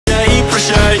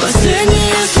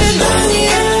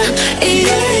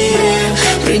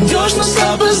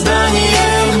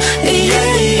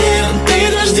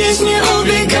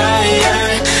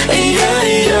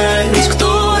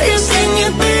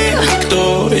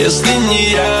если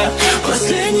не я.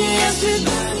 Последнее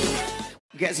свидание.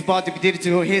 Guys, about to get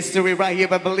into history right here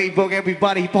by Malitbog.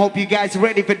 Everybody, hope you guys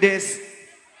ready for this.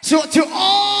 So to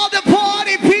all the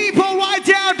party people right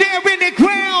down there in the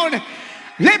ground,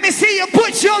 let me see you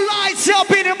put your lights up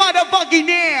in the motherfucking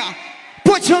air.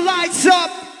 Put your lights up.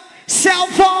 Cell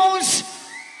phones,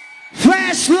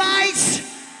 flashlights,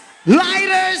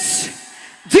 lighters,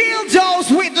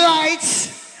 dildos with lights.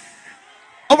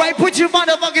 All right, put your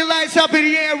motherfucking lights up in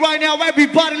the air right now.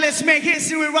 Everybody, let's make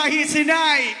history right here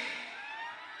tonight.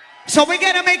 So we're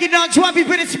gonna make it on 20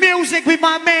 minutes music with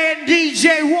my man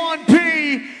DJ Juan.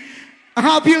 I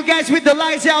hope you guys with the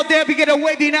lights out there, we're gonna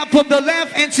waving up from the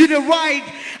left and to the right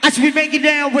as we make it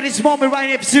down with this moment right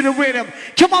next to the rhythm.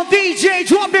 Come on, DJ,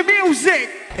 drop the music.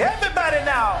 Everybody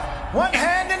now, one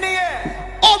hand in the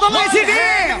air. All the lights in the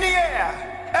air. One hand in the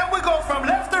air. And we go from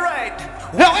left to right.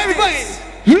 Now everybody,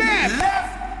 left,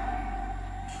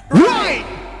 right.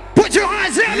 Put your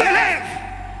hands in the left,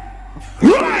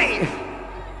 right,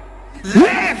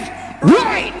 left,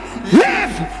 right,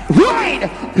 left, right,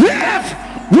 left,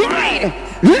 right,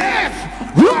 left,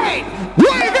 right,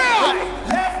 wave out.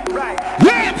 Left, right,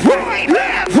 left, right,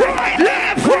 left, right,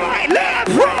 left, right, left,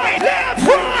 right, left,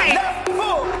 right. left,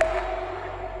 full.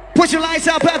 Put your lights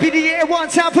up in the air one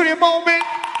time for the moment.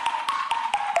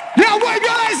 Now wave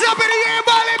your lights up in the air,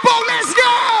 Malitbog, let's go.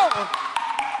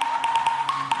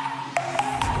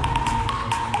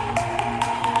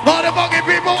 Motherfucking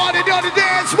people want to do the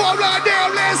dance floor right now.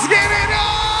 Let's get it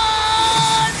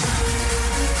on.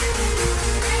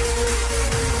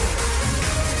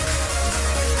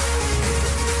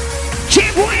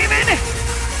 Keep waving.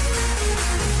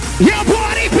 Your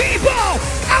party people,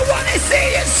 I want to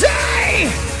see you say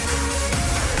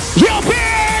your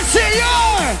parents and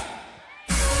your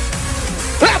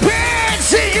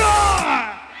parents and your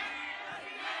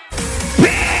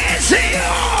parents and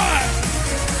your.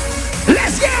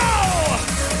 Let's go!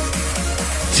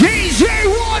 DJ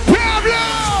Juan Pablo!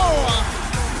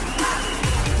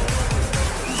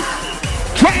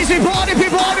 Crazy party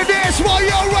people on the dance floor,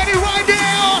 you're ready right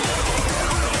now!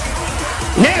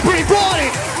 Everybody!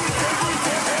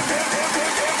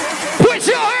 Put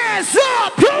your hands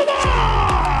up! Come on!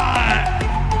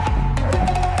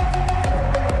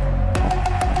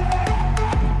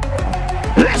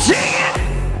 Let's sing it!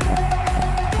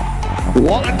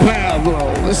 Juan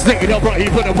Pablo, let's take it up right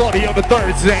here for the party on the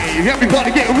Thursday.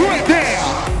 Everybody get right there.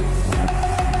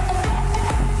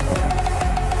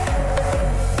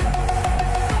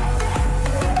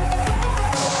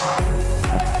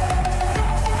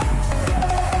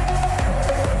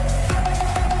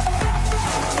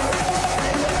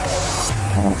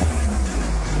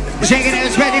 Shaking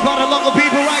hands ready for the local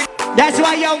people, right? That's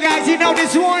why, yo guys, you know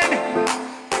this one.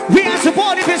 We are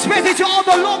supporting this message to all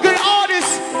the local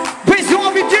artists.